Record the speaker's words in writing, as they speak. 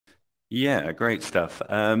Yeah, great stuff.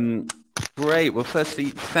 Great. Well, firstly,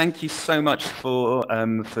 thank you so much for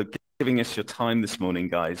giving us your time this morning,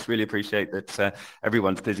 guys. Really appreciate that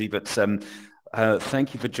everyone's busy, but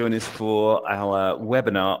thank you for joining us for our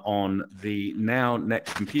webinar on the now,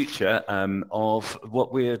 next, and future of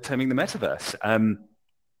what we're terming the metaverse.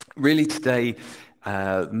 Really today,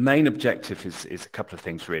 main objective is a couple of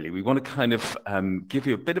things, really. We want to kind of give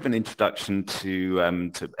you a bit of an introduction to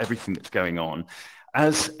everything that's going on.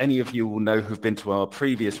 As any of you will know who've been to our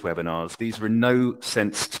previous webinars, these are in no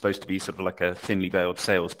sense supposed to be sort of like a thinly veiled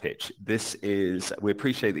sales pitch. We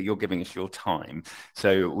appreciate that you're giving us your time.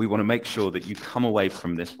 So we want to make sure that you come away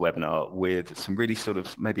from this webinar with some really sort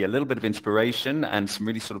of maybe a little bit of inspiration and some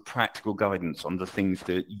really sort of practical guidance on the things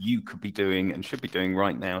that you could be doing and should be doing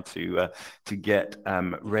right now to get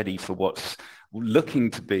ready for what's looking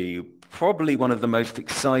to be probably one of the most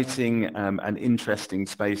exciting and interesting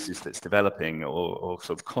spaces that's developing, or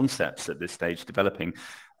sort of concepts at this stage developing,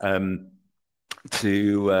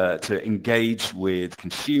 to engage with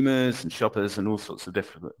consumers and shoppers and all sorts of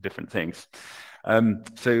different things.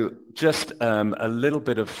 So just a little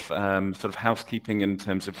bit of sort of housekeeping in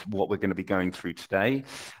terms of what we're going to be going through today.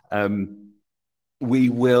 We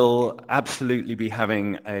will absolutely be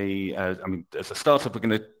having as a startup, we're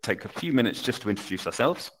going to take a few minutes just to introduce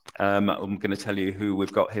ourselves. I'm going to tell you who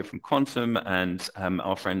we've got here from Quantum and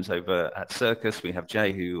our friends over at Circus. We have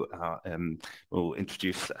Jay, who will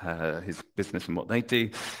introduce his business and what they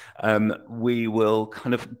do. We will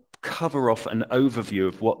kind of cover off an overview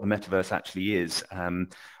of what the metaverse actually is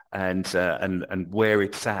and where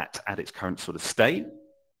it's at its current sort of state.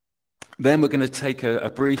 Then we're going to take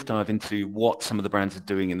a brief dive into what some of the brands are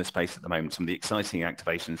doing in the space at the moment, some of the exciting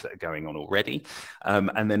activations that are going on already,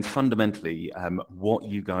 and then fundamentally what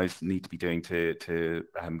you guys need to be doing to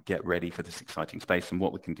get ready for this exciting space and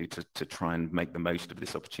what we can do to try and make the most of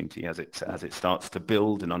this opportunity as it starts to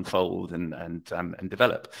build and unfold and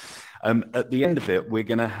develop. At the end of it, we're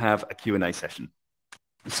going to have a Q&A session.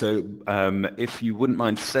 So if you wouldn't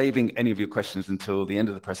mind saving any of your questions until the end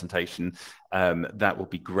of the presentation, that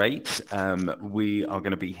would be great. We are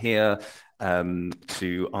going to be here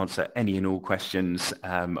to answer any and all questions,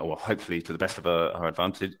 or hopefully to the best of our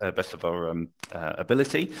advantage, best of our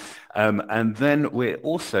ability. And then we're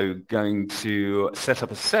also going to set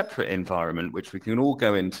up a separate environment which we can all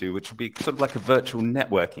go into, which will be sort of like a virtual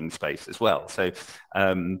networking space as well. So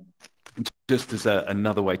just as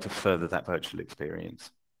another way to further that virtual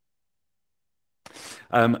experience.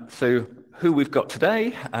 So who we've got today,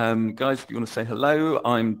 guys, if you want to say hello,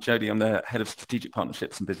 I'm Jody. I'm the head of strategic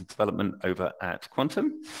partnerships and business development over at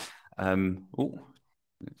Quantum. Take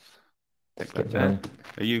that there.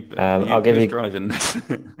 Are you I'll give you driving? I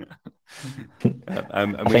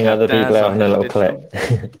think other people are having a little clip.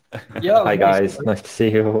 Yeah. Hi guys, nice to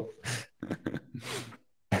see you.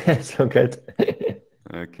 It's all good.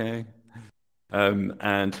 Okay.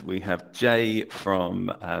 And we have Jay from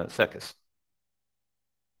Circus.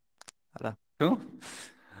 Hello. Cool.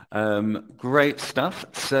 Great stuff.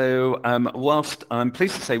 So whilst I'm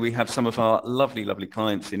pleased to say we have some of our lovely, lovely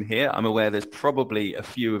clients in here, I'm aware there's probably a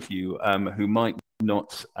few of you who might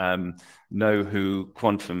not know who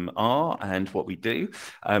Quantum are and what we do.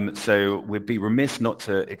 So we'd be remiss not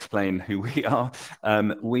to explain who we are.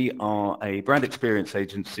 We are a brand experience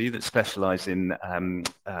agency that specialises in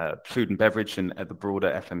food and beverage and the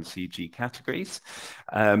broader FMCG categories.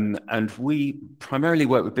 And we primarily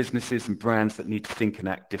work with businesses and brands that need to think and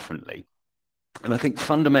act differently. And I think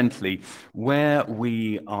fundamentally where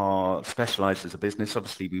we are specialized as a business,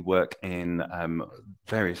 obviously we work in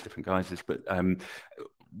various different guises, but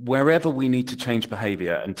wherever we need to change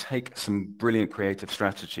behavior and take some brilliant creative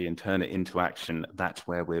strategy and turn it into action, that's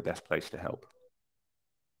where we're best placed to help.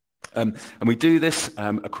 And we do this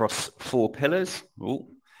across 4 pillars. Ooh,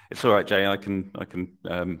 it's all right, Jay, I'll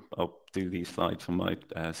do these slides on my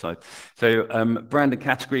side. So brand and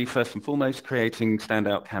category, first and foremost, creating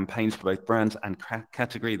standout campaigns for both brands and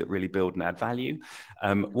category that really build and add value.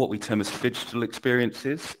 What we term as phygital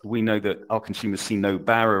experiences. We know that our consumers see no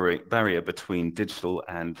barrier between digital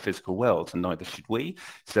and physical worlds, and neither should we.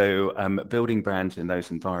 So building brands in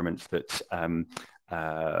those environments that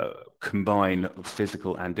combine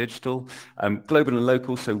physical and digital. Global and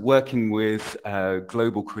local, so working with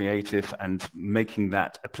global creative and making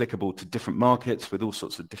that applicable to different markets with all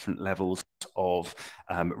sorts of different levels of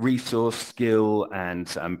resource, skill,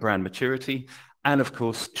 and brand maturity. And of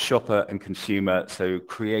course, shopper and consumer, so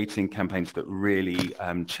creating campaigns that really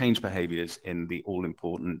change behaviors in the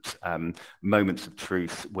all-important moments of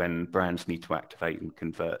truth when brands need to activate and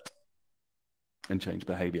convert and change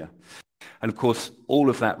behavior. And of course, all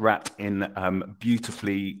of that wrapped in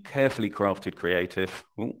beautifully, carefully crafted creative.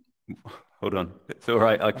 Ooh, hold on, it's all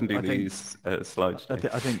right. I can do these slides. I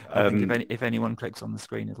think if anyone clicks on the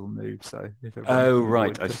screen, it'll move. So if everyone oh, can avoid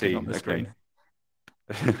right, I clicking see. on the screen.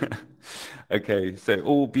 Okay, so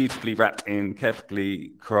all beautifully wrapped in,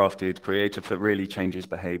 carefully crafted, creative that really changes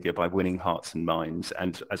behavior by winning hearts and minds.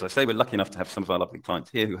 And as I say, we're lucky enough to have some of our lovely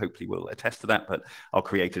clients here who hopefully will attest to that, but our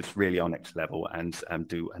creatives really are next level and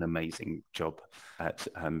do an amazing job at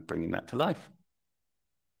bringing that to life.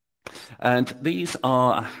 And these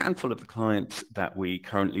are a handful of the clients that we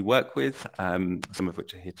currently work with, some of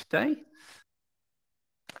which are here today.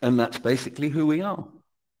 And that's basically who we are.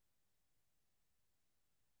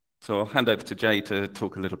 So I'll hand over to Jay to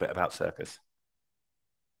talk a little bit about Circus.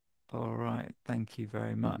 All right, thank you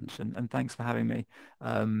very much, and thanks for having me.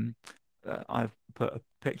 I've put a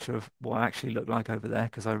picture of what I actually look like over there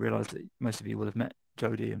because I realised that most of you will have met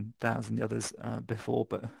Jodie and Daz and the others before,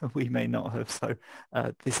 but we may not have. So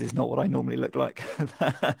this is not what I normally look like.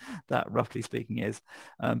 That, roughly speaking, is.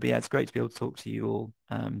 But yeah, it's great to be able to talk to you all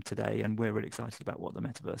today, and we're really excited about what the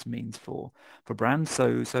metaverse means for brands.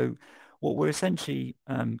 So what we're essentially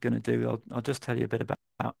going to do, I'll just tell you a bit about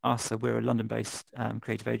us. So we're a London-based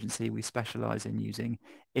creative agency. We specialize in using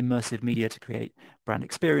immersive media to create brand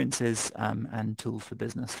experiences and tools for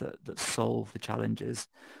business that solve the challenges,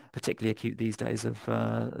 particularly acute these days, of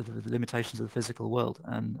the limitations of the physical world.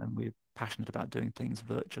 And we're passionate about doing things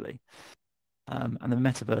virtually. And the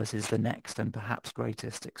metaverse is the next and perhaps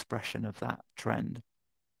greatest expression of that trend.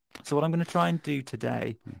 So what I'm going to try and do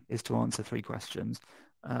today is to answer 3 questions.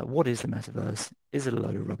 What is the metaverse? Is it a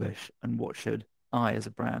load of rubbish? And what should I, as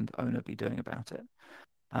a brand owner, be doing about it?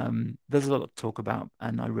 There's a lot to talk about,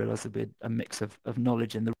 and I realize there'll be a mix of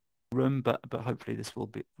knowledge in the room, but hopefully this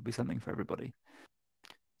will be something for everybody.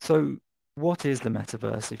 So what is the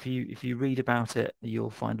metaverse? If you read about it,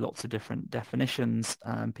 you'll find lots of different definitions.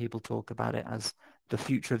 People talk about it as the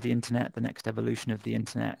future of the internet, the next evolution of the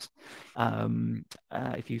internet.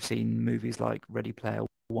 If you've seen movies like Ready Player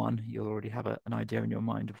One, you'll already have an idea in your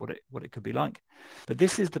mind of what it could be like. But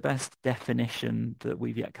this is the best definition that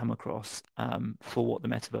we've yet come across for what the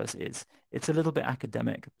metaverse is. It's a little bit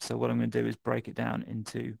academic, so what I'm going to do is break it down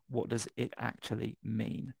into what does it actually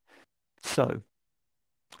mean. So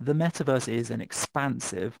the metaverse is an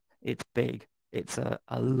expansive, it's big, it's a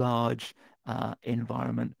large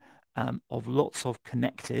environment of lots of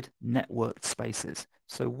connected, networked spaces.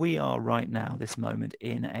 So we are right now, this moment,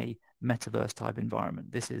 in a metaverse type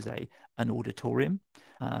environment. This is an auditorium.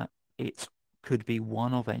 It could be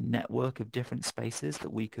one of a network of different spaces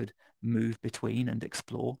that we could move between and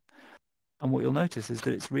explore. And what you'll notice is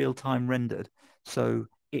that it's real-time rendered. So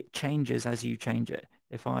it changes as you change it.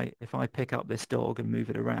 If I pick up this dog and move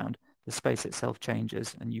it around, the space itself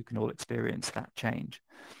changes and you can all experience that change.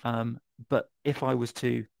 But if I was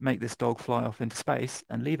to make this dog fly off into space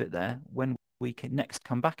and leave it there, when we can next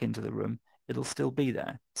come back into the room, it'll still be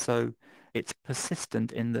there. So it's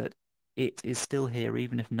persistent in that it is still here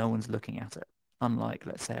even if no one's looking at it, unlike,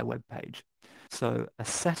 let's say, a web page. So a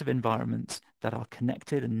set of environments that are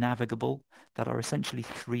connected and navigable, that are essentially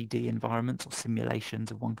 3D environments or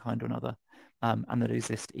simulations of one kind or another, and that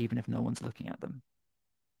exist even if no one's looking at them.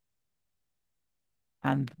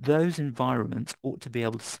 And those environments ought to be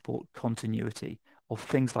able to support continuity of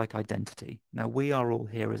things like identity. Now, we are all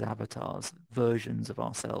here as avatars, versions of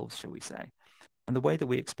ourselves, shall we say. And the way that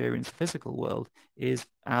we experience the physical world is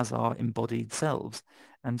as our embodied selves.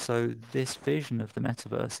 And so this vision of the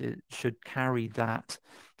metaverse should carry that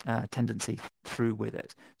tendency through with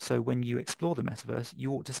it. So when you explore the metaverse,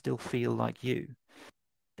 you ought to still feel like you.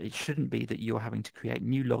 It shouldn't be that you're having to create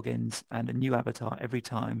new logins and a new avatar every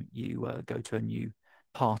time you go to a new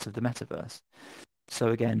part of the metaverse. So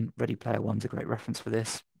again, Ready Player One's a great reference for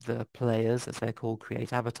this. The players, as they're called,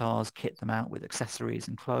 create avatars, kit them out with accessories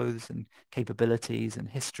and clothes and capabilities and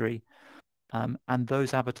history. And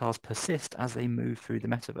those avatars persist as they move through the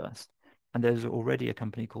metaverse. And there's already a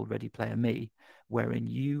company called Ready Player Me,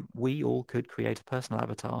 wherein we all could create a personal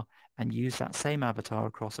avatar and use that same avatar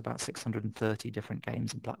across about 630 different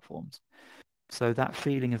games and platforms. So that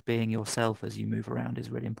feeling of being yourself as you move around is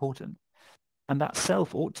really important. And that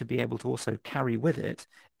self ought to be able to also carry with it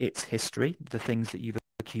its history, the things that you've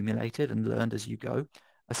accumulated and learned as you go,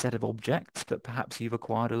 a set of objects that perhaps you've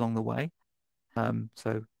acquired along the way.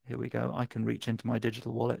 So here we go. I can reach into my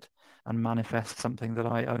digital wallet and manifest something that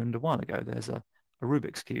I owned a while ago. There's a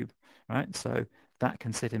Rubik's Cube, right? So that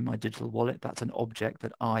can sit in my digital wallet. That's an object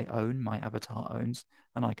that I own, my avatar owns,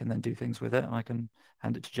 and I can then do things with it. And I can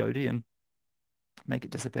hand it to Jodie and make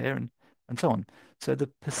it disappear and so on. So the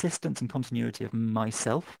persistence and continuity of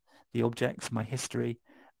myself, the objects, my history,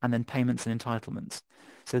 and then payments and entitlements.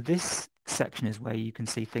 So this section is where you can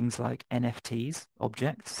see things like NFTs,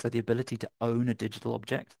 objects, so the ability to own a digital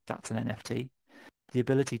object, that's an NFT. The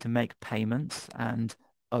ability to make payments and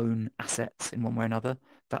own assets in one way or another,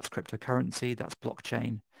 that's cryptocurrency, that's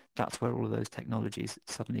blockchain, that's where all of those technologies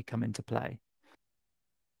suddenly come into play.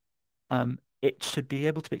 It should be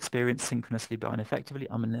able to be experienced synchronously by an effectively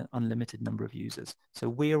unlimited number of users. So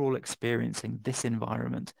we are all experiencing this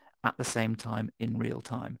environment at the same time in real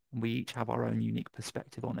time. And we each have our own unique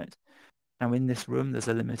perspective on it. Now in this room, there's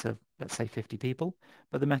a limit of, let's say, 50 people,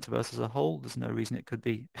 but the metaverse as a whole, there's no reason it could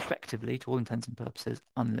be effectively, to all intents and purposes,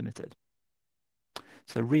 unlimited.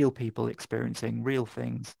 So real people experiencing real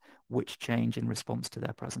things which change in response to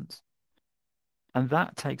their presence. And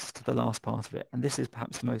that takes us to the last part of it. And this is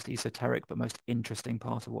perhaps the most esoteric but most interesting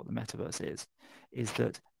part of what the metaverse is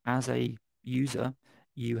that as a user,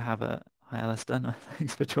 you have a, hi Alistair,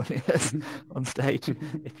 thanks for joining us on stage.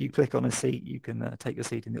 If you click on a seat, you can take your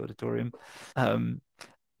seat in the auditorium.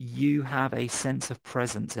 You have a sense of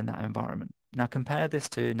presence in that environment. Now compare this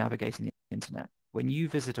to navigating the internet. When you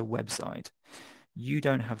visit a website, you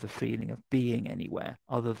don't have the feeling of being anywhere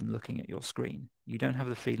other than looking at your screen. You don't have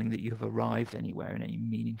the feeling that you have arrived anywhere in any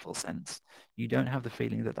meaningful sense. You don't have the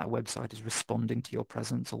feeling that that website is responding to your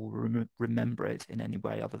presence or remember it in any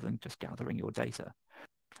way other than just gathering your data.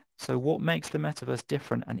 So what makes the metaverse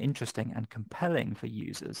different and interesting and compelling for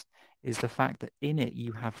users is the fact that in it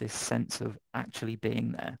you have this sense of actually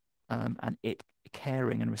being there and it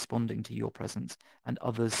caring and responding to your presence and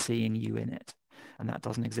others seeing you in it. And that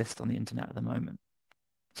doesn't exist on the internet at the moment.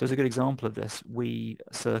 So as a good example of this, we,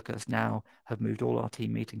 Circus, now have moved all our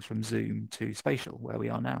team meetings from Zoom to Spatial, where we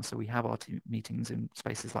are now. So we have our team meetings in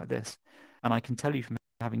spaces like this. And I can tell you from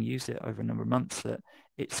having used it over a number of months that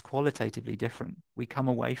it's qualitatively different. We come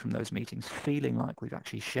away from those meetings feeling like we've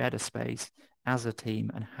actually shared a space as a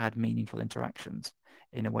team and had meaningful interactions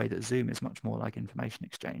in a way that Zoom is much more like information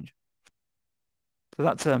exchange. So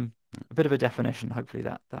that's a bit of a definition. Hopefully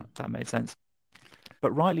that made sense.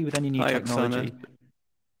 But rightly, with any new technology.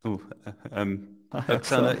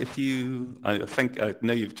 Oksana, if you, I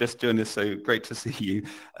know you've just joined us, so great to see you.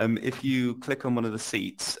 If you click on one of the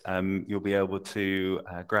seats, you'll be able to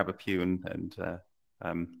grab a pew and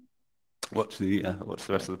watch the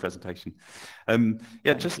rest of the presentation.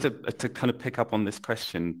 Yeah, just to kind of pick up on this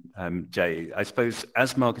question, Jay, I suppose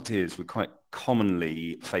as marketeers, we're quite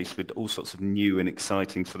commonly faced with all sorts of new and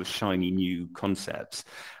exciting sort of shiny new concepts.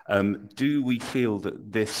 Do we feel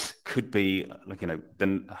that this could be, like,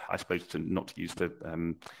 then I suppose not to use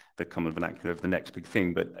the common vernacular of the next big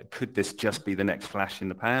thing, but could this just be the next flash in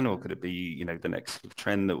the pan, or could it be, the next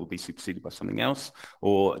trend that will be superseded by something else?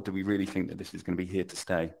 Or do we really think that this is going to be here to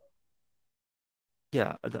stay?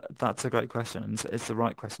 Yeah, that's a great question. It's the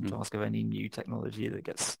right question to ask of any new technology that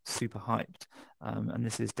gets super hyped. And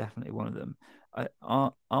this is definitely one of them.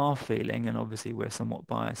 Our feeling, and obviously we're somewhat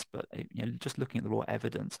biased, but just looking at the raw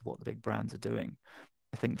evidence of what the big brands are doing,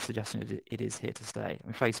 I think the suggestion is it is here to stay. I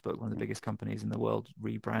mean, Facebook, one of the biggest companies in the world,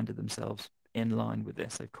 rebranded themselves in line with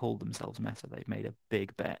this. They've called themselves Meta. They've made a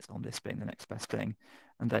big bet on this being the next best thing.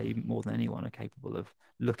 And they, more than anyone, are capable of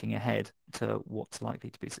looking ahead to what's likely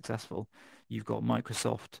to be successful. You've got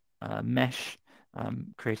Microsoft Mesh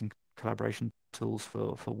creating collaboration tools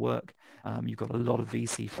for work. You've got a lot of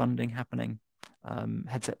VC funding happening.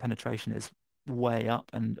 Headset penetration is way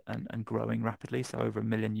up and growing rapidly. So over 1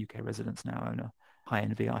 million UK residents now own a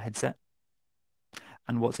high-end VR headset.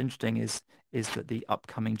 And what's interesting is that the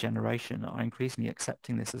upcoming generation are increasingly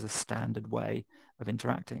accepting this as a standard way of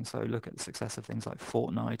interacting. So look at the success of things like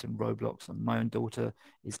Fortnite and Roblox. And my own daughter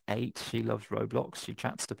is 8. She loves Roblox. She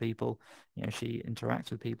chats to people. She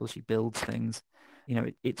interacts with people. She builds things.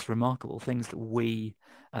 It's remarkable. Things that we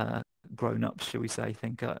grown-ups, shall we say,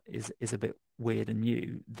 think is a bit weird and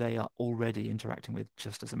new, they are already interacting with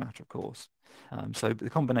just as a matter of course. So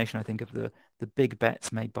the combination, I think, of the big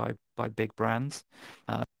bets made by big brands,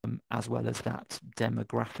 as well as that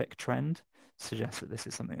demographic trend, suggests that this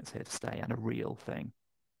is something that's here to stay and a real thing.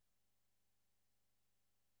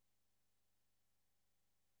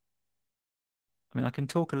 I mean, I can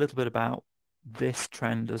talk a little bit about this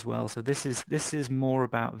trend as well. So this is more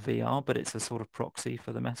about VR, but it's a sort of proxy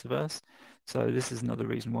for the metaverse. So this is another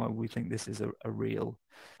reason why we think this is a real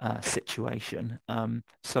situation.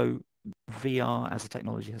 So VR as a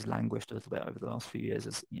technology has languished a little bit over the last few years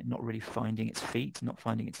as not really finding its feet, not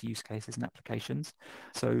finding its use cases and applications.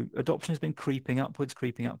 So adoption has been creeping upwards,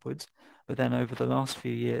 but then over the last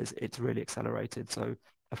few years, it's really accelerated. So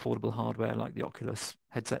affordable hardware like the Oculus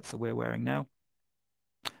headsets that we're wearing now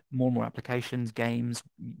more and more applications, games,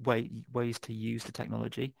 ways to use the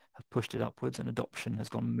technology have pushed it upwards, and adoption has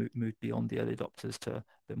moved beyond the early adopters to a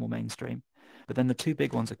bit more mainstream. But then the two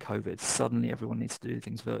big ones are COVID. Suddenly everyone needs to do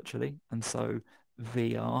things virtually. And so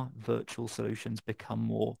VR, virtual solutions, become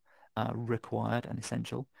more required and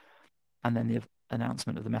essential. And then the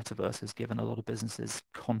announcement of the metaverse has given a lot of businesses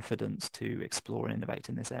confidence to explore and innovate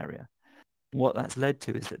in this area. What that's led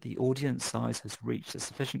to is that the audience size has reached a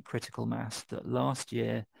sufficient critical mass that last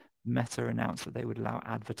year Meta announced that they would allow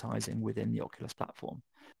advertising within the Oculus platform.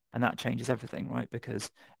 And that changes everything, right?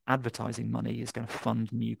 Because advertising money is going to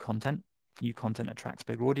fund new content. New content attracts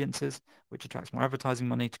bigger audiences, which attracts more advertising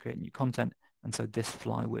money to create new content. And so this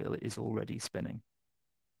flywheel is already spinning.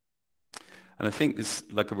 And I think it's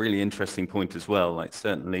like a really interesting point as well. Like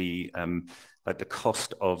certainly, like the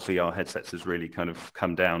cost of VR headsets has really kind of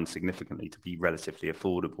come down significantly to be relatively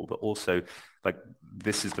affordable. But also, like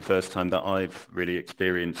this is the first time that I've really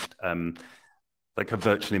experienced like a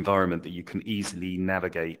virtual environment that you can easily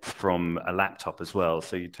navigate from a laptop as well.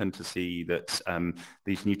 So you tend to see that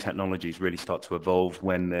these new technologies really start to evolve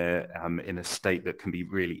when they're in a state that can be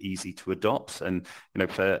really easy to adopt. And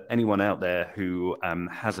for anyone out there who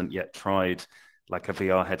hasn't yet tried like a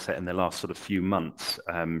VR headset in the last sort of few months,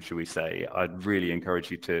 shall we say, I'd really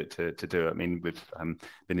encourage you to do it. I mean, we've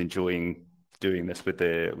been enjoying doing this with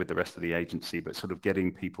the rest of the agency, but sort of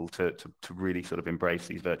getting people to really sort of embrace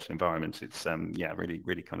these virtual environments. It's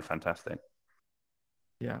really kind of fantastic.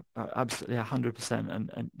 Yeah, absolutely,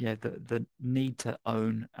 100%. And yeah, the need to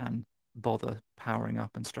own and bother powering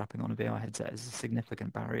up and strapping on a VR headset is a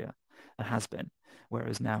significant barrier, and has been.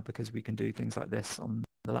 Whereas now, because we can do things like this on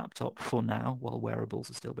the laptop for now, while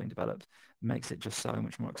wearables are still being developed, makes it just so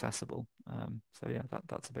much more accessible. So yeah,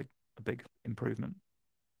 that's a big improvement.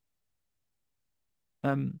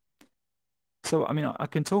 So I mean, I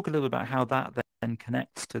can talk a little about how that then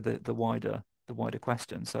connects to the wider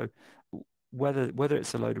question. So whether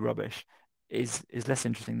it's a load of rubbish is less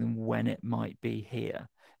interesting than when it might be here.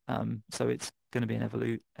 So it's going to be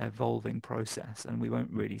an evolving process, and we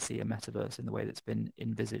won't really see a metaverse in the way that's been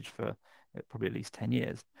envisaged for probably at least 10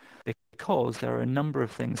 years, because there are a number of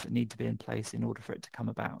things that need to be in place in order for it to come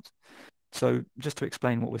about. So just to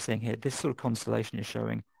explain what we're seeing here, this sort of constellation is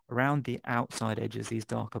showing around the outside edges, these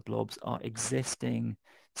darker blobs are existing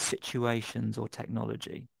situations or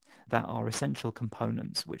technology that are essential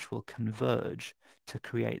components which will converge to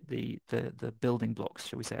create the building blocks,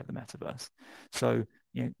 shall we say, of the metaverse. So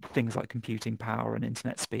things like computing power and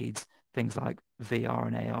internet speeds, things like VR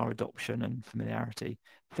and AR adoption and familiarity,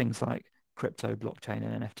 things like crypto, blockchain,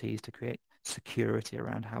 and NFTs to create security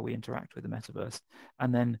around how we interact with the metaverse,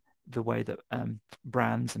 and then the way that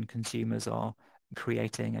brands and consumers are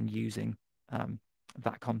creating and using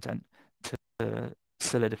that content to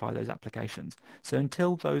solidify those applications. So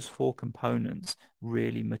until those four components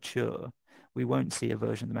really mature, we won't see a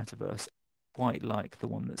version of the metaverse quite like the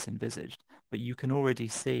one that's envisaged. But you can already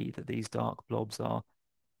see that these dark blobs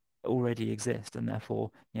already exist, and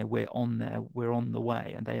therefore we're on the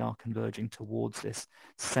way, and they are converging towards this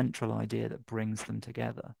central idea that brings them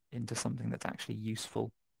together into something that's actually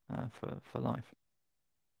useful for life.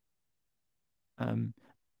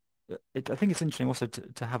 I think it's interesting also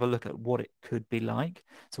to have a look at what it could be like.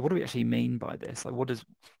 So what do we actually mean by this? Like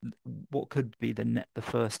what could be the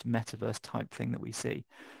first metaverse type thing that we see?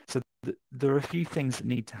 So there are a few things that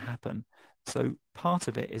need to happen. So part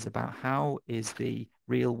of it is about how is the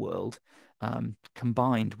real world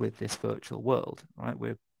combined with this virtual world, right?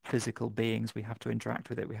 We're physical beings. We have to interact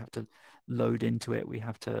with it. We have to load into it. We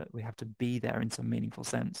have to be there in some meaningful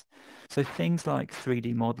sense. So things like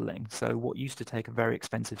 3D modeling. So what used to take a very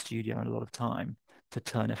expensive studio and a lot of time to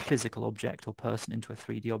turn a physical object or person into a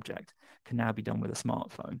 3D object can now be done with a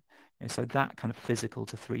smartphone. So that kind of physical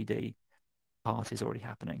to 3D part is already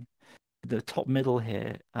happening. The top middle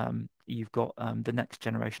here, you've got the next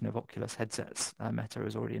generation of Oculus headsets. Meta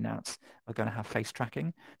has already announced are going to have face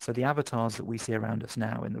tracking. So the avatars that we see around us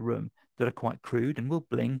now in the room that are quite crude and will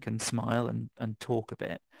blink and smile and talk a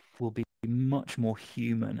bit will be much more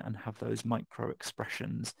human and have those micro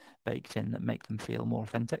expressions baked in that make them feel more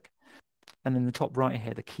authentic. And in the top right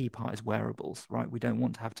here, the key part is wearables, right? We don't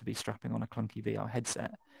want to have to be strapping on a clunky VR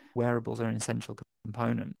headset. Wearables are an essential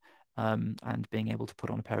component. And being able to put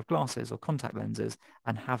on a pair of glasses or contact lenses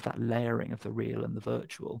and have that layering of the real and the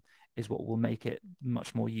virtual is what will make it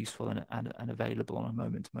much more useful and available on a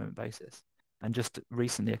moment-to-moment basis. And just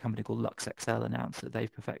recently, a company called LuxXL announced that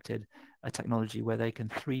they've perfected a technology where they can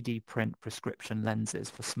 3D print prescription lenses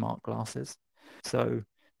for smart glasses. So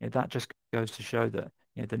that just goes to show that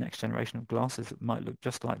the next generation of glasses that might look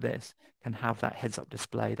just like this can have that heads-up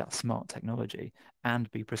display, that smart technology,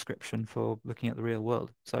 and be prescription for looking at the real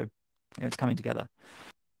world. So it's coming together.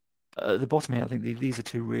 At the bottom here, I think these are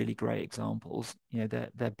two really great examples.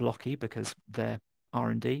 They're blocky because they're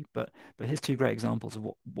R&D, but here's two great examples of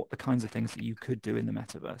what the kinds of things that you could do in the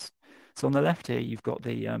metaverse. So on the left here, you've got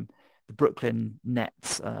the Brooklyn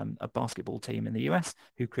Nets, a basketball team in the US,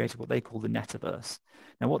 who created what they call the Metaverse.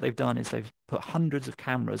 Now, what they've done is they've put hundreds of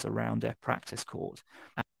cameras around their practice court.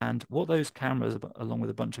 And what those cameras, along with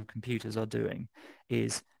a bunch of computers, are doing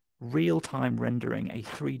is real-time rendering a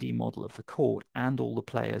 3D model of the court and all the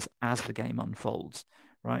players as the game unfolds,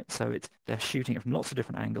 right? So they're shooting it from lots of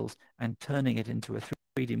different angles and turning it into a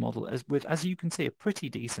 3D model as you can see, a pretty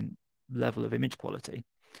decent level of image quality.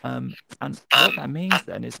 And what that means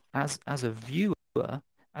then is as a viewer,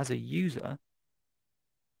 as a user,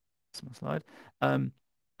 that's my slide,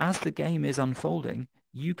 as the game is unfolding,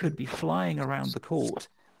 you could be flying around the court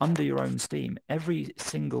under your own steam. Every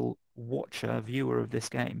single watcher, viewer of this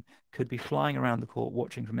game could be flying around the court,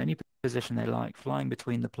 watching from any position they like, flying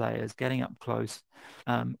between the players, getting up close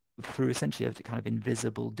through essentially a kind of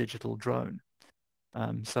invisible digital drone.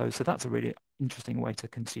 So that's a really interesting way to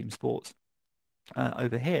consume sports.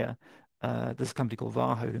 Over here, there's a company called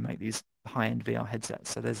Vaho who make these high-end VR headsets.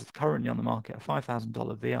 So there's currently on the market a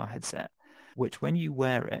 $5,000 VR headset, which when you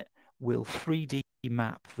wear it, will 3D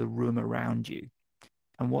map the room around you.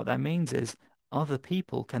 And what that means is other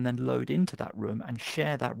people can then load into that room and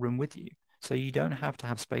share that room with you. So you don't have to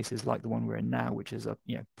have spaces like the one we're in now, which is a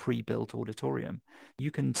pre-built auditorium.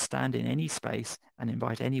 You can stand in any space and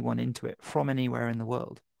invite anyone into it from anywhere in the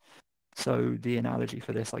world. So the analogy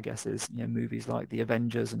for this, I guess, is movies like The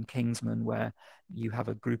Avengers and Kingsman, where you have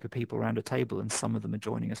a group of people around a table and some of them are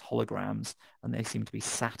joining as holograms and they seem to be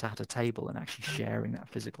sat at a table and actually sharing that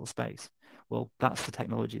physical space. Well, that's the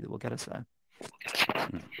technology that will get us there.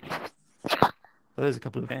 So there's a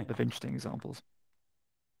couple of interesting examples.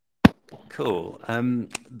 Cool.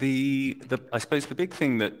 I suppose the big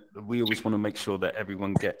thing that we always want to make sure that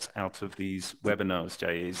everyone gets out of these webinars,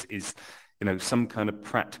 Jay, is some kind of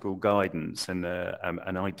practical guidance and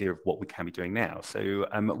an idea of what we can be doing now. So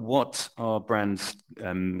what are the brands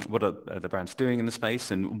doing in the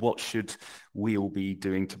space, and what should we all be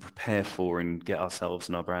doing to prepare for and get ourselves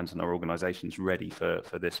and our brands and our organizations ready for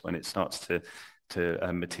this when it starts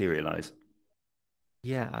to materialize?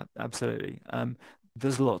 Yeah, absolutely.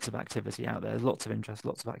 There's lots of activity out there, lots of interest,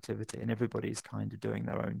 lots of activity, and everybody's kind of doing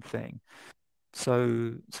their own thing.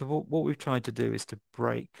 So what we've tried to do is to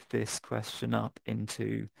break this question up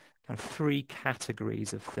into kind of three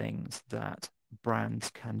categories of things that brands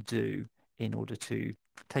can do in order to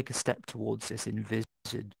take a step towards this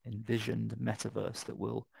envisioned metaverse that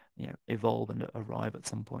will evolve and arrive at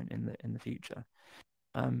some point in the future.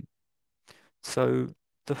 So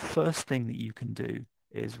the first thing that you can do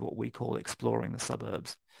is what we call exploring the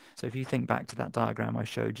suburbs. So if you think back to that diagram I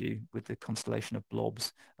showed you with the constellation of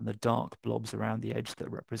blobs and the dark blobs around the edge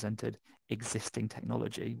that represented existing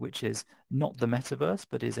technology, which is not the metaverse,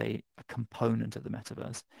 but is a component of the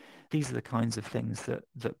metaverse. These are the kinds of things that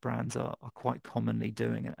brands are quite commonly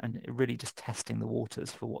doing and really just testing the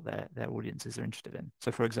waters for what their audiences are interested in.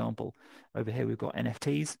 So for example, over here we've got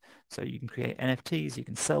NFTs. So you can create NFTs, you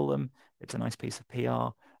can sell them. It's a nice piece of PR.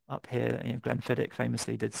 Up here, Glenn Fiddick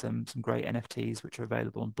famously did some great NFTs, which are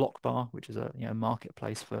available on Blockbar, which is a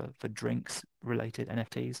marketplace for drinks-related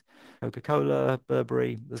NFTs. Coca-Cola,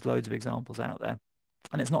 Burberry, there's loads of examples out there,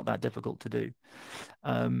 and it's not that difficult to do.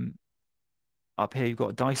 Up here, you've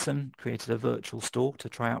got Dyson created a virtual store to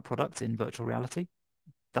try out products in virtual reality.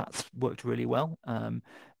 That's worked really well.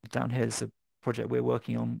 Down here is a project we're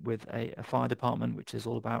working on with a fire department, which is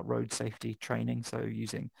all about road safety training. So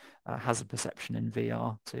using hazard perception in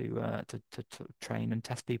VR to train and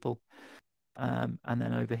test people. And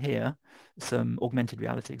then over here, some augmented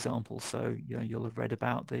reality examples. So you'll have read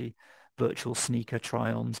about the virtual sneaker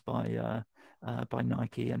try-ons by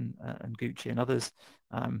Nike and Gucci and others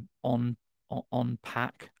on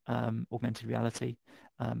pack augmented reality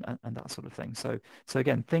and that sort of thing. So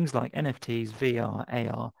again, things like NFTs,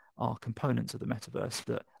 VR, AR are components of the metaverse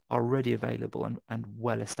that are already available and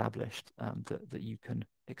well established that you can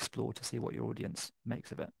explore to see what your audience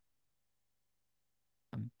makes of it.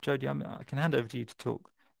 Jody, I can hand over to you to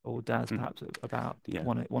talk, or Daz perhaps, about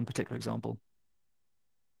one particular example.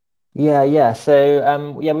 Yeah.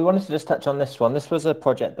 So we wanted to just touch on this one. This was a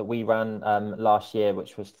project that we ran last year,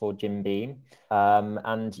 which was for Jim Beam.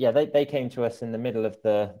 And they came to us in the middle of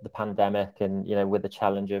the pandemic, and with the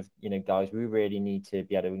challenge of guys, we really need to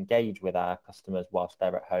be able to engage with our customers whilst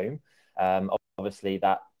they're at home. Obviously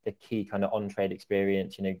that the key kind of on-trade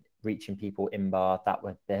experience, reaching people in bar, that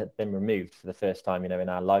had been removed for the first time, in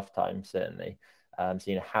our lifetime, certainly.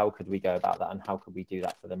 So, how could we go about that, and how could we do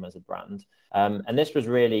that for them as a brand? And this was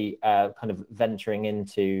really kind of venturing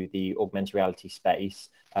into the augmented reality space,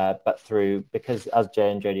 but because as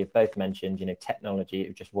Jay and Jodie have both mentioned, technology,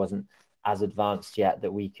 it just wasn't as advanced yet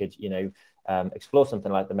that we could, explore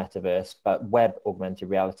something like the metaverse. But web augmented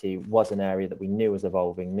reality was an area that we knew was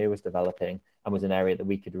evolving, knew was developing, and was an area that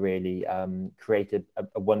we could really create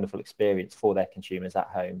a wonderful experience for their consumers at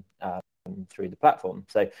home through the platform.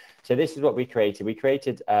 So this is what we created. We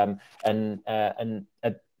created a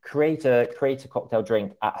create a cocktail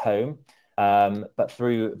drink at home, but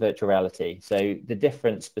through virtual reality. So the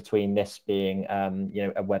difference between this being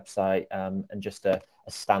a website and just a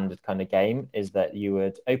standard kind of game is that you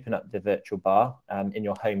would open up the virtual bar in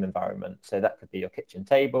your home environment. So that could be your kitchen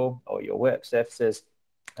table or your work surfaces.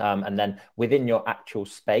 And then within your actual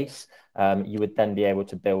space, you would then be able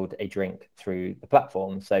to build a drink through the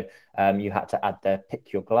platform. So you had to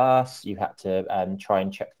pick your glass. You had to try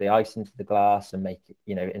and check the ice into the glass and make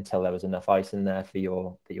it, until there was enough ice in there that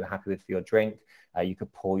you were happy with for your drink. You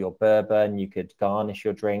could pour your bourbon. You could garnish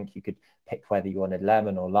your drink. You could pick whether you wanted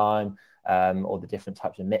lemon or lime, or the different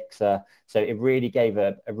types of mixer. So it really gave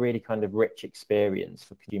a really kind of rich experience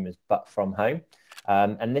for consumers, but from home.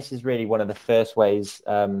 And this is really one of the first ways,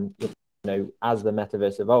 as the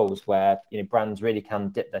metaverse evolves, where brands really can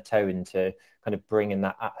dip their toe into kind of bringing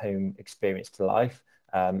that at-home experience to life.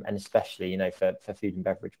 And especially, for food and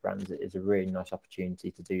beverage brands, it is a really nice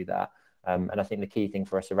opportunity to do that. And I think the key thing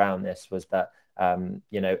for us around this was that,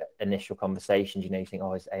 initial conversations, you think,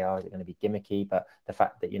 oh, is AR, is it going to be gimmicky? But the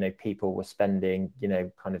fact that, people were spending,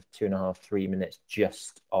 kind of 2.5, 3 minutes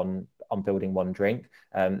just on building one drink,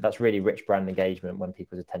 that's really rich brand engagement when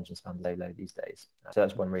people's attention span's low these days. So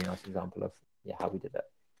that's one really nice example of how we did it.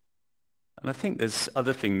 And I think there's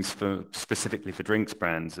other things specifically for drinks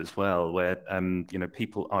brands as well, where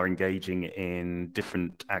people are engaging in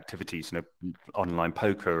different activities, online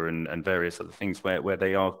poker and various other things where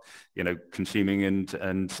they are consuming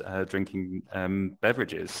and drinking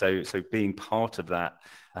beverages. So being part of that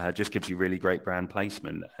just gives you really great brand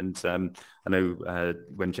placement. And I know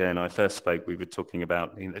when Jay and I first spoke, we were talking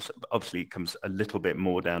about, obviously it comes a little bit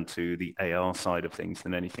more down to the AR side of things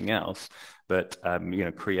than anything else, but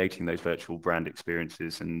creating those virtual brand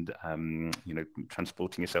experiences and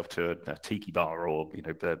transporting yourself to a tiki bar or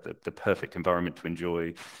the perfect environment to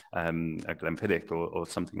enjoy a Glenfiddich or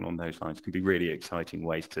something along those lines can be really exciting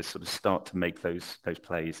ways to sort of start to make those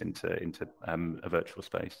plays into a virtual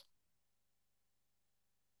space.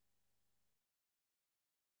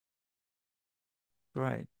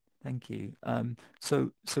 Great, thank you.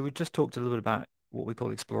 So we just talked a little bit about what we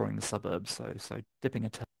call exploring the suburbs, so dipping a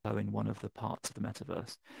toe in one of the parts of the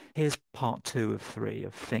metaverse. Here's part 2 of 3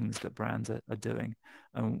 of things that brands are doing,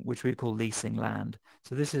 which we call leasing land.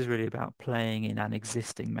 So this is really about playing in an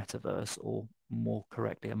existing metaverse, or more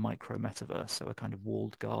correctly, a micro metaverse, so a kind of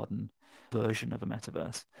walled garden version of a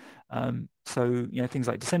metaverse. So things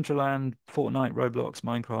like Decentraland, Fortnite, Roblox,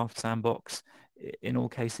 Minecraft, Sandbox. In all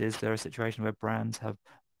cases, there are situations where brands have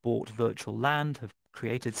bought virtual land, have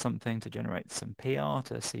created something to generate some PR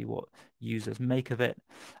to see what users make of it.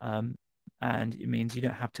 And it means you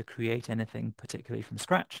don't have to create anything particularly from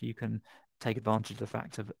scratch. You can take advantage of the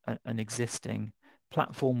fact of an existing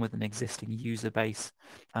platform with an existing user base,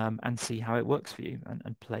 and see how it works for you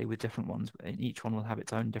and play with different ones. And each one will have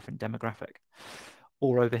its own different demographic.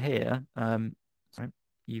 Or over here,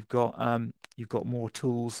 you've got more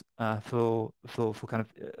tools for kind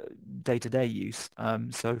of day-to-day use.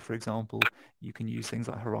 So, for example, you can use things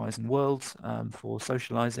like Horizon Worlds for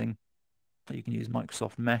socializing. You can use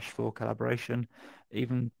Microsoft Mesh for collaboration,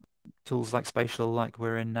 even tools like Spatial, like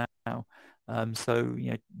we're in now. So,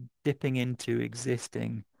 dipping into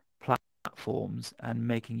existing platforms and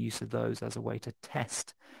making use of those as a way to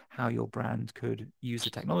test how your brand could use the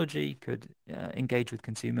technology, could engage with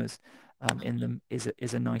consumers in them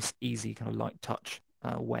is a nice, easy, kind of light touch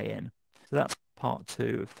way in. So that's part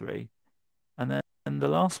 2 of 3. And the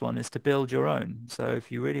last one is to build your own. So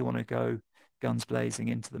if you really want to go guns blazing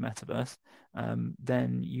into the metaverse,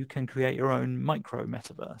 then you can create your own micro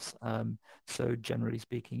metaverse. So generally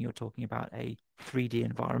speaking, you're talking about a 3D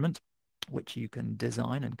environment which you can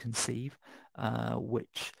design and conceive,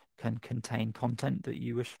 which can contain content that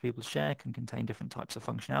you wish people to share, can contain different types of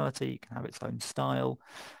functionality, can have its own style,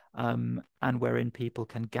 and wherein people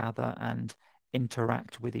can gather and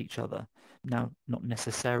interact with each other. Now, not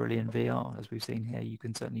necessarily in VR, as we've seen here. You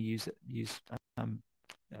can certainly use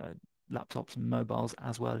laptops and mobiles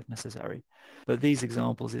as well if necessary. But these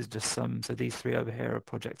examples is just some. So these three over here are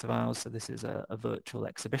projects of ours. So this is a virtual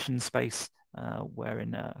exhibition space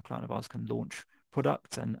wherein a client of ours can launch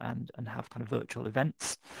products and have kind of virtual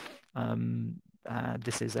events.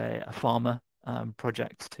 This is a pharma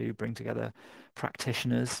project to bring together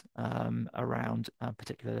practitioners around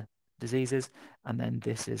particular diseases, and then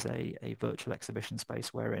this is a virtual exhibition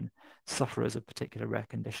space wherein sufferers of particular rare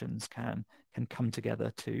conditions can come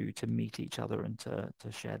together to meet each other and to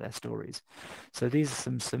share their stories. So these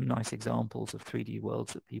are some nice examples of 3D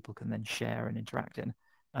worlds that people can then share and interact in.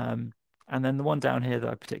 And then the one down here that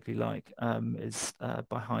I particularly like is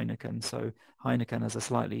by Heineken. So Heineken, as a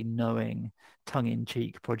slightly knowing,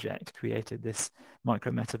 tongue-in-cheek project, created this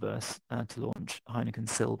micro metaverse to launch Heineken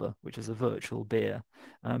Silver, which is a virtual beer.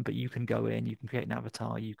 But you can go in, you can create an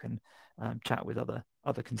avatar, you can chat with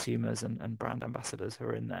other consumers and brand ambassadors who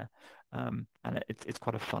are in there. And it's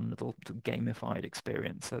quite a fun little gamified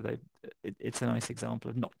experience. So it's a nice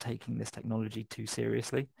example of not taking this technology too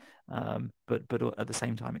seriously, but at the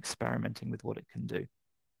same time experimenting with what it can do.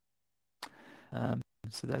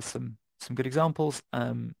 So there's some good examples.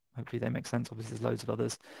 Hopefully they make sense. Obviously there's loads of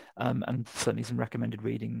others, and certainly some recommended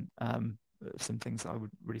reading. Some things I would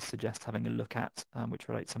really suggest having a look at, which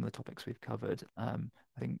relate to some of the topics we've covered.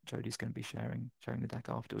 I think Jodie's going to be sharing the deck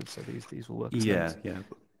afterwards, so these will work as links. Yeah.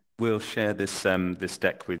 We'll share this this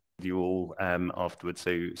deck with you all afterwards, so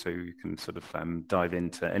you can sort of dive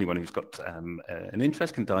into, anyone who's got an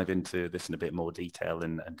interest can dive into this in a bit more detail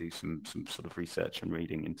and do some sort of research and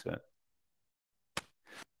reading into it.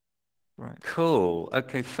 Right. Cool.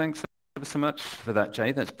 Okay, thanks ever so much for that,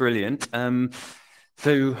 Jay. That's brilliant.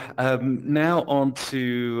 So now on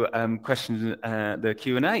to questions, the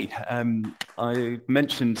Q&A. I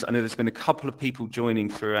mentioned, I know there's been a couple of people joining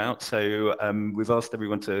throughout, so we've asked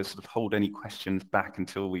everyone to sort of hold any questions back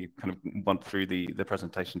until we kind of went through the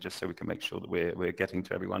presentation, just so we can make sure that we're getting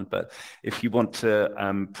to everyone. But if you want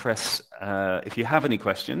to press, if you have any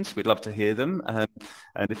questions, we'd love to hear them.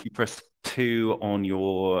 And if you press 2 on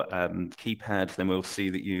your keypad, then we'll see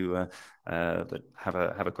that you that have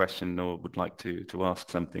a question or would like to ask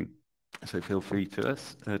something. So feel free to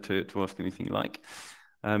ask anything you like.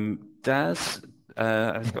 Daz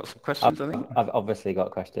has got some questions, I think. I've obviously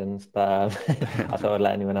got questions, but I thought I'd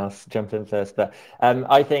let anyone else jump in first. But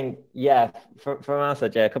I think, yeah, from our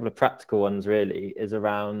side, Jay, a couple of practical ones really is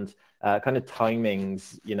around kind of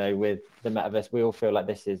timings, you know, with the metaverse. We all feel like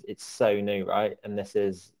it's so new, right? And this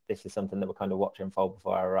is something that we're kind of watching unfold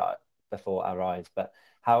before our eyes. But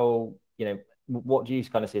how, you know, what do you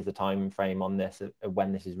kind of see as the time frame on this, of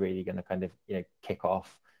when this is really going to kind of, you know, kick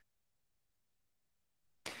off?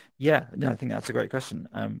 Yeah, no, I think that's a great question.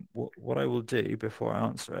 What I will do before I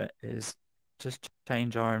answer it is just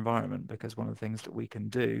change our environment, because one of the things that we can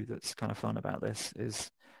do that's kind of fun about this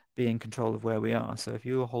is be in control of where we are. So if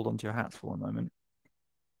you hold on to your hats for a moment.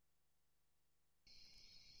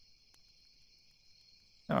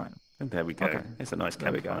 All right. And there we go. Okay. It's a nice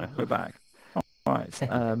campfire. There we go. We're back. All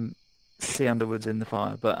right. See Underwood's in the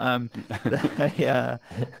fire, but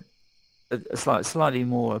a slightly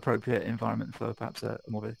more appropriate environment for perhaps a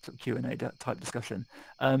more of a Q&A type discussion.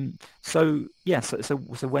 So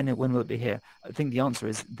when will it be here? I think the answer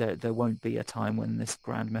is there won't be a time when this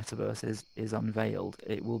grand metaverse is unveiled.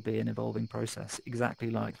 It will be an evolving process,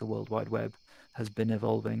 exactly like the World Wide Web has been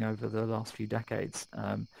evolving over the last few decades.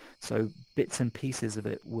 So bits and pieces of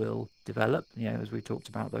it will develop. You know, as we talked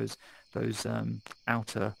about, those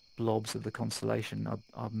outer blobs of the constellation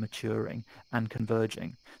are maturing and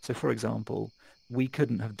converging. So, for example, we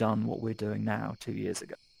couldn't have done what we're doing now 2 years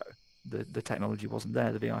ago. The technology wasn't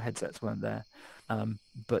there, the VR headsets weren't there,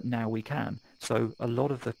 but now we can. So a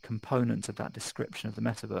lot of the components of that description of the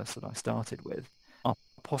metaverse that I started with are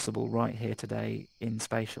possible right here today in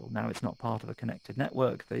Spatial. Now, it's not part of a connected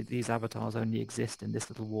network. These avatars only exist in this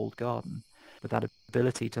little walled garden, but that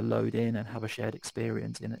ability to load in and have a shared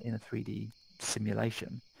experience in a 3D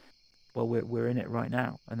simulation, well, we're in it right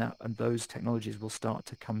now, and those technologies will start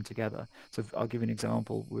to come together. So I'll give you an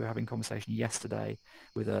example. We were having a conversation yesterday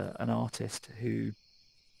with an artist a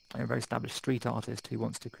very established street artist who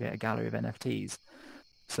wants to create a gallery of NFTs.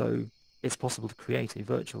 So it's possible to create a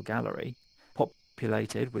virtual gallery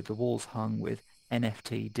populated with the walls hung with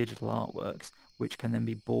NFT digital artworks, which can then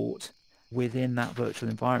be bought within that virtual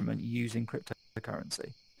environment using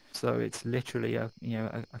cryptocurrency. So it's literally a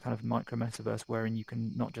kind of micro metaverse wherein you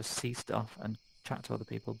can not just see stuff and chat to other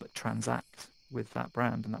people, but transact with that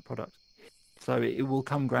brand and that product. So it will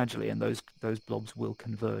come gradually, and those blobs will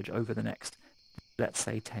converge over the next, let's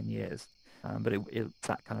say, 10 years. But it's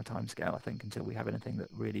that kind of timescale, I think, until we have anything that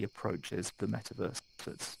really approaches the metaverse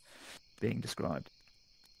that's being described.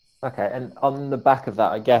 Okay, and on the back of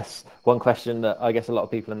that, I guess one question that I guess a lot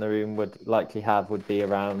of people in the room would likely have would be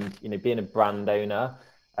around, being a brand owner.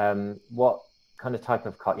 What kind of type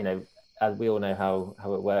of as we all know how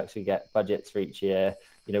it works, we get budgets for each year.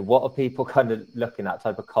 What are people kind of looking at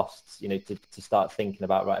type of costs, to start thinking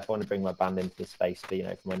about, right, if I want to bring my band into the space for,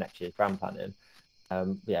 for my next year's brand planning,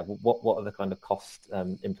 what are the kind of cost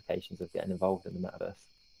implications of getting involved in the metaverse?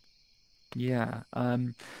 Yeah.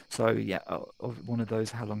 One of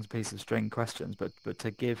those how long's a piece of string questions, but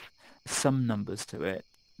to give some numbers to it,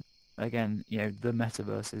 again, the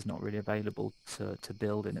metaverse is not really available to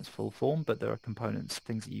build in its full form, but there are components,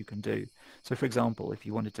 things that you can do. So, for example, if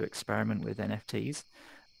you wanted to experiment with NFTs,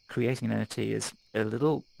 creating an NFT is a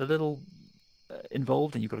little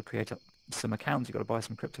involved, and you've got to create some accounts, you've got to buy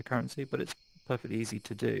some cryptocurrency, but it's perfectly easy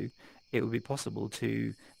to do. It would be possible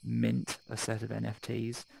to mint a set of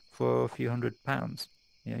NFTs for a few £100.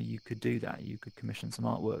 You could do that. You could commission some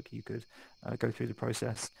artwork. You could go through the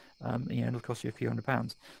process. It'll cost you a few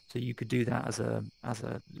 £100. So you could do that as a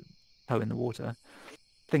toe in the water.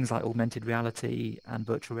 Things like augmented reality and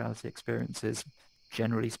virtual reality experiences,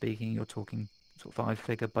 generally speaking, you're talking sort of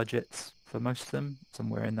 5-figure budgets for most of them,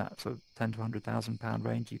 somewhere in that sort of £10,000 to £100,000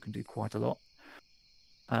 range. You can do quite a lot.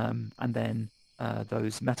 And then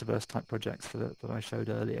those metaverse type projects that I showed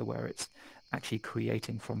earlier, where it's actually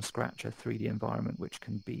creating from scratch a 3D environment which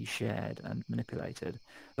can be shared and manipulated,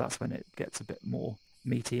 that's when it gets a bit more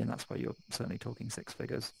meaty, and that's where you're certainly talking 6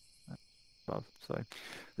 figures above. So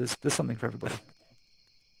there's something for everybody.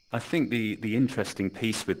 I think the interesting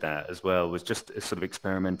piece with that as well was just sort of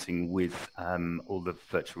experimenting with all the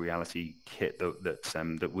virtual reality kit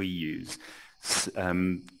that we use.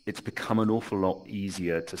 It's become an awful lot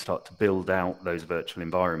easier to start to build out those virtual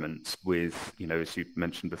environments with, as you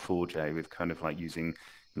mentioned before, Jay, with kind of like using,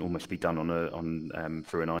 can almost be done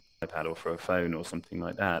through an iPad or for a phone or something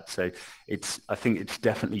like that. So I think it's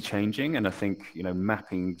definitely changing, and I think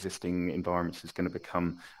mapping existing environments is going to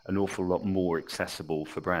become an awful lot more accessible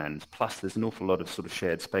for brands. Plus, there's an awful lot of sort of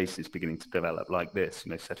shared spaces beginning to develop like this.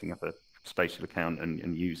 Setting up a Spatial account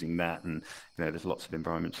and using that, and there's lots of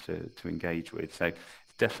environments to engage with. So it's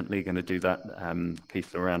definitely going to do that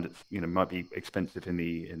piece around it. Might be expensive in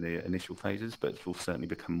the initial phases, but it will certainly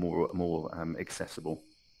become more accessible.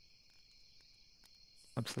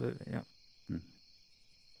 Absolutely, yeah.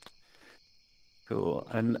 Cool.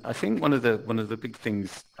 And I think one of the big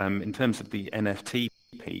things in terms of the NFT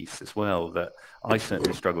piece as well that I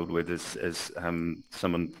certainly struggled with as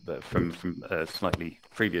someone from a slightly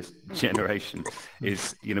previous generation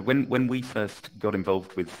is when we first got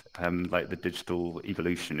involved with like the digital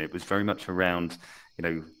evolution, it was very much around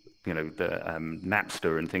the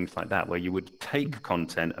Napster and things like that, where you would take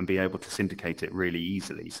content and be able to syndicate it really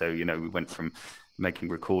easily. So we went from making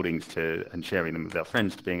recordings and sharing them with our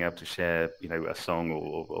friends to being able to share a song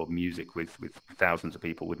or music with thousands of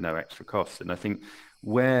people with no extra cost. And I think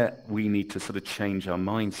where we need to sort of change our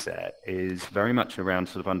mindset is very much around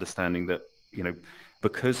sort of understanding that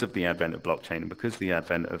because of the advent of blockchain and because of the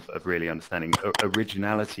advent of really understanding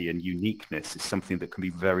originality and uniqueness is something that can be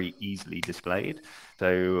very easily displayed.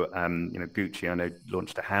 So Gucci, I know,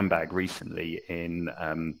 launched a handbag recently in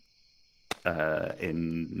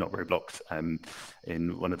not Roblox,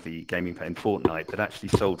 in one of the gaming in Fortnite, that actually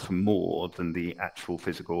sold for more than the actual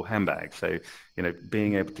physical handbag. So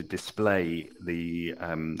being able to display the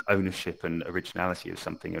ownership and originality of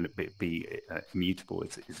something and it be immutable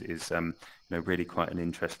is really quite an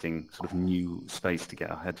interesting sort of new space to get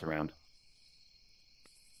our heads around.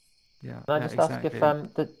 Yeah. Can I just ask if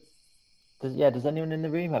does anyone in the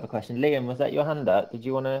room have a question? Liam, was that your hand up? Did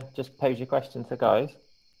you want to just pose your question to guys?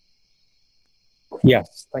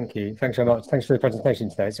 Yes, thank you. Thanks very much. Thanks for the presentation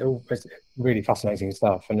today. It's really fascinating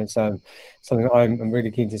stuff, and it's something that I'm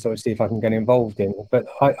really keen to sort of see if I can get involved in. But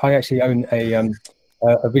I actually own a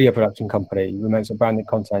video production company. We make some branded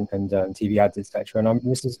content and TV ads, etc. And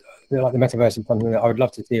this is like the metaverse is something that I would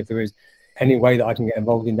love to see if there is any way that I can get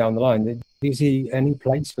involved in down the line. Do you see any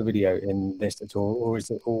place for video in this at all, or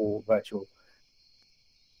is it all virtual?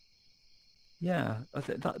 Yeah, I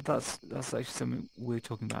think that's actually something we're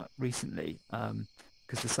talking about recently,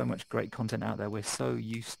 because there's so much great content out there. We're so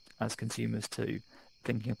used as consumers to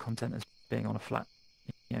thinking of content as being on a flat,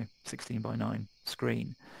 16:9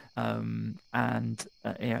 screen, and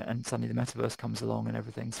suddenly the metaverse comes along and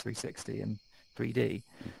everything's 360 and 3D.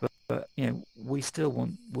 But we still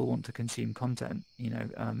will want to consume content.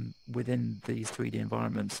 Within these 3D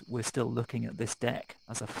environments, we're still looking at this deck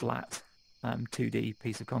as a flat 2D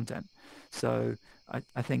piece of content. So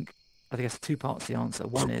I think I guess two parts to the answer.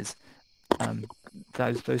 One is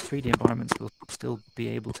those 3D environments will still be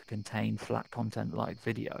able to contain flat content like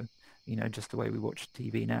video, just the way we watch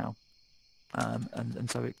TV now. And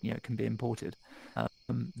so it can be imported.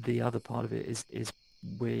 The other part of it is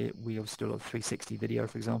we still have 360 video,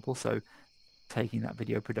 for example. So taking that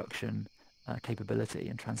video production capability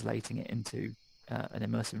and translating it into an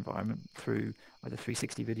immersive environment through either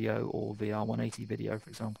 360 video or VR 180 video, for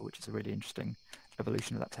example, which is a really interesting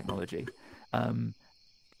evolution of that technology,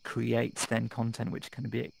 creates then content which can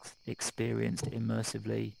be experienced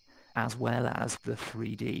immersively, as well as the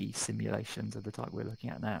 3D simulations of the type we're looking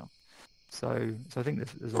at now. So I think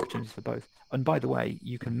there's opportunities for both. And by the way,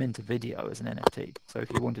 you can mint a video as an NFT. So if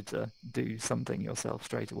you wanted to do something yourself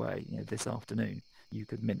straight away, this afternoon, you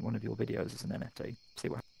could mint one of your videos as an NFT. See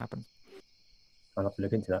what happens. I'll have to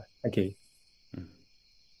look into that. Thank you.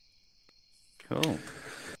 Cool.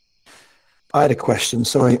 I had a question,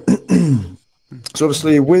 sorry. So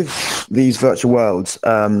obviously with these virtual worlds,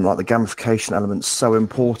 like the gamification element's so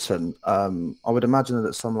important, I would imagine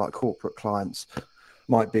that some like corporate clients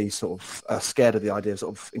might be sort of scared of the idea of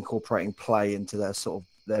sort of incorporating play into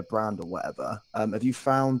their brand or whatever. Have you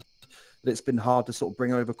found that it's been hard to sort of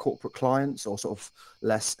bring over corporate clients or sort of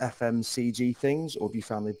less FMCG things, or have you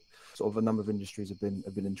found that sort of a number of industries have been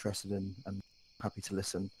interested in and happy to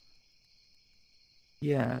listen?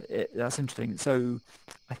 Yeah, that's interesting. So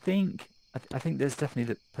I think there's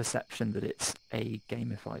definitely the perception that it's a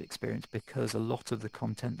gamified experience, because a lot of the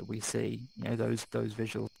content that we see, those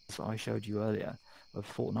visuals that I showed you earlier of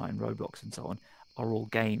Fortnite and Roblox and so on, are all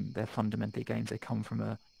They're fundamentally games. They come from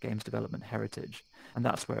a games development heritage, and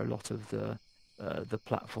that's where a lot of the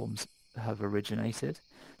platforms have originated,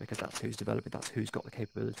 because that's who's developing, that's who's got the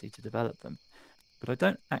capability to develop them. But I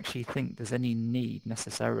don't actually think there's any need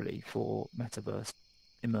necessarily for metaverse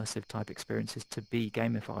immersive type experiences to be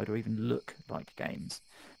gamified or even look like games,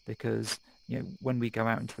 because when we go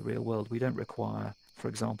out into the real world, we don't require, for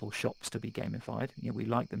example, shops to be gamified. We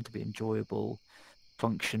like them to be enjoyable,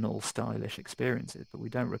 functional, stylish experiences, but we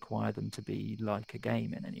don't require them to be like a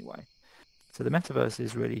game in any way. So the metaverse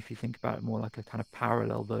is really, if you think about it, more like a kind of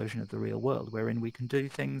parallel version of the real world, wherein we can do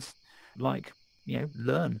things like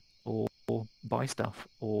learn or buy stuff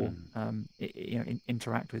or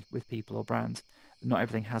interact with people or brands. Not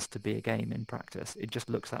everything has to be a game in practice. It just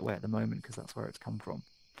looks that way at the moment because that's where it's come from.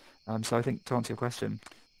 So I think, to answer your question,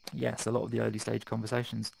 yes, a lot of the early stage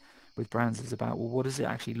conversations with brands is about, well, what does it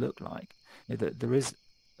actually look like? There is,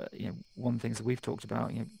 one of the things that we've talked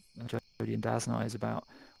about, Jody and Daz and I, is about,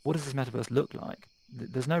 what does this metaverse look like?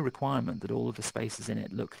 There's no requirement that all of the spaces in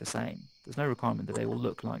it look the same. There's no requirement that they will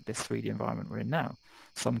look like this 3D environment we're in now.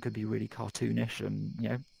 Some could be really cartoonish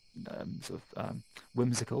and,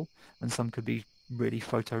 whimsical, and some could be really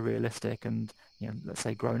photorealistic and, let's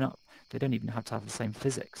say grown up. They don't even have to have the same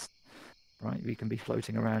physics, right? You can be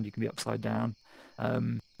floating around, you can be upside down.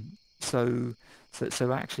 So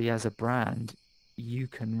actually, as a brand, you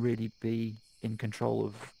can really be in control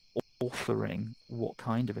of authoring what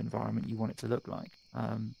kind of environment you want it to look like.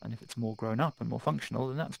 And if it's more grown up and more functional,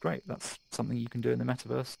 then that's great. That's something you can do in the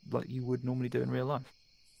metaverse like you would normally do in real life.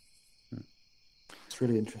 It's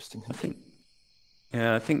really interesting. I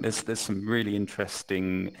think there's some really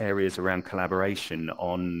interesting areas around collaboration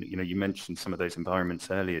on, you mentioned some of those environments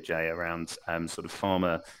earlier, Jay, around sort of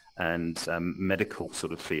pharma and medical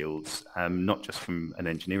sort of fields, not just from an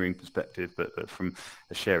engineering perspective, but from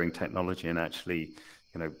a sharing technology and actually,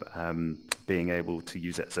 being able to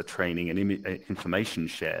use it as a training and information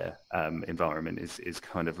share environment is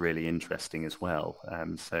kind of really interesting as well.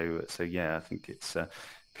 So yeah, I think it's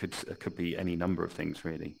could be any number of things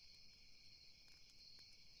really.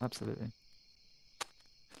 Absolutely.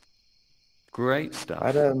 Great stuff.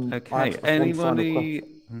 Okay. Anybody?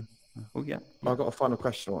 Oh yeah. I've got a final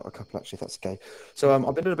question, or a couple actually, if that's okay. So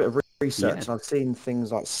I've been doing a bit of research, and I've seen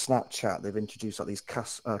things like Snapchat. They've introduced like these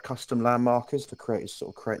custom land markers for creators to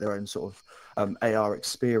sort of create their own sort of AR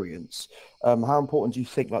experience. How important do you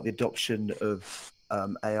think like the adoption of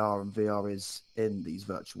AR and VR is in these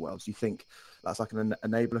virtual worlds? Do you think that's like an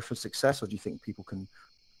enabler for success, or do you think people can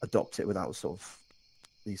adopt it without sort of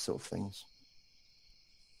these sort of things?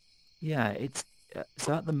 Yeah, it's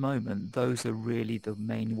so at the moment, those are really the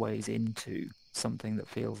main ways into something that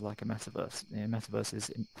feels like a metaverse. Metaverse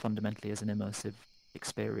is fundamentally as an immersive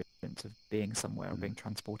experience of being somewhere or being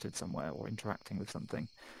transported somewhere or interacting with something.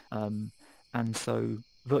 And so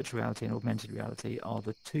virtual reality and augmented reality are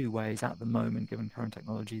the two ways at the moment, given current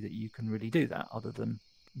technology, that you can really do that other than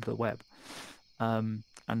the web. And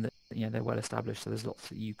they're well established, so there's lots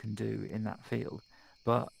that you can do in that field.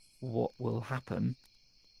 But what will happen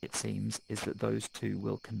it seems, is that those two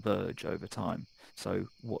will converge over time. So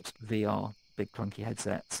what's VR, big clunky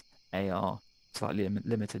headsets, AR, slightly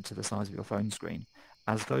limited to the size of your phone screen,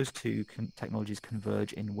 as those two technologies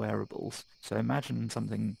converge in wearables. So imagine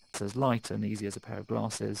something that's as light and easy as a pair of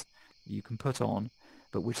glasses you can put on,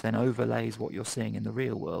 but which then overlays what you're seeing in the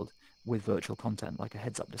real world with virtual content like a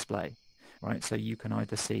heads-up display, right? So you can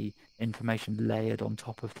either see information layered on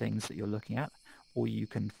top of things that you're looking at, or you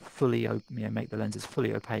can fully make the lenses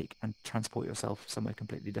fully opaque and transport yourself somewhere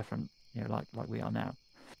completely different, like we are now.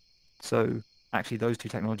 So actually those two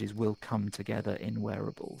technologies will come together in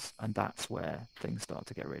wearables, and that's where things start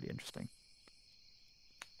to get really interesting.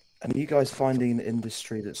 And are you guys finding an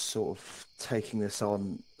industry that's sort of taking this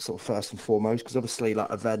on sort of first and foremost? Because obviously,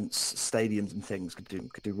 like events, stadiums, and things could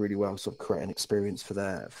do really well, sort of create an experience for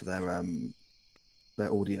their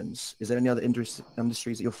audience. Is there any other industries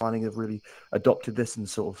that you're finding have really adopted this and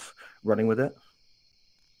sort of running with it?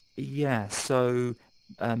 Yeah. So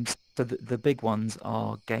the big ones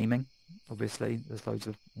are gaming. Obviously, there's loads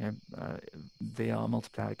of VR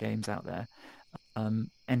multiplayer games out there.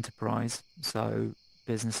 Enterprise, so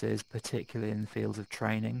businesses, particularly in the fields of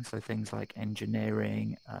training, so things like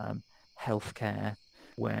engineering, healthcare,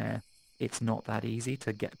 where it's not that easy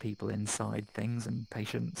to get people inside things and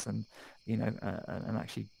patients and and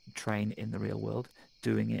actually train in the real world.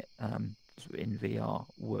 Doing it in VR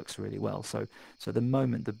works really well. So at the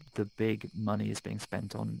moment the big money is being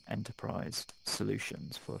spent on enterprise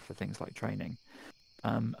solutions for things like training,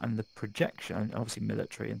 and the projection, obviously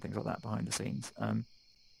military and things like that behind the scenes.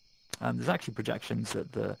 There's actually projections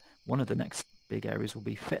that one of the next big areas will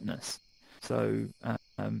be fitness. So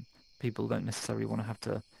people don't necessarily want to have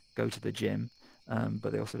to go to the gym,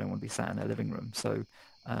 but they also don't want to be sat in their living room. So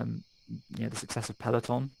the success of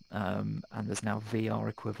Peloton, and there's now VR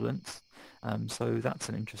equivalents. So that's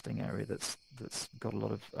an interesting area that's got a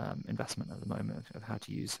lot of investment at the moment of how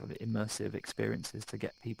to use sort of immersive experiences to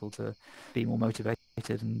get people to be more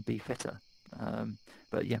motivated and be fitter.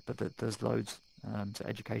 But there's loads. So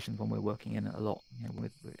education is one we're working in a lot,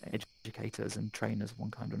 with educators and trainers of one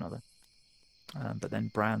kind or another. But then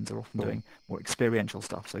brands are often doing more experiential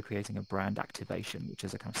stuff, so creating a brand activation, which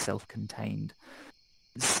is a kind of self-contained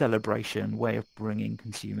celebration way of bringing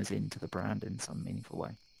consumers into the brand in some meaningful way.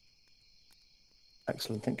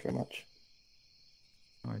 Excellent. Thank you very much.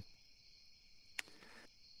 All right.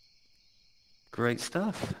 Great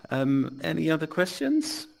stuff. Any other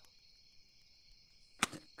questions?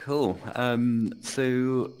 Cool.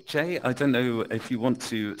 So Jay, I don't know if you want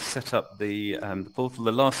to set up the portal.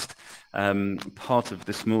 The last part of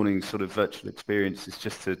this morning's sort of virtual experience is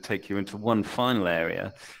just to take you into one final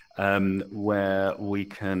area where we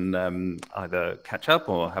can either catch up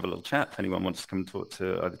or have a little chat if anyone wants to come and talk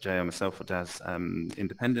to either Jay or myself or Daz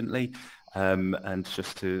independently, and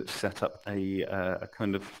just to set up a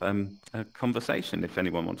kind of a conversation if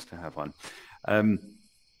anyone wants to have one.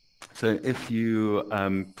 So if you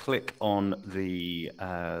click on the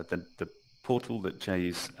portal that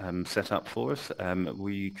Jay's set up for us,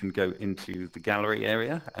 we can go into the gallery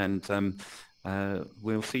area, and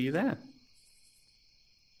we'll see you there.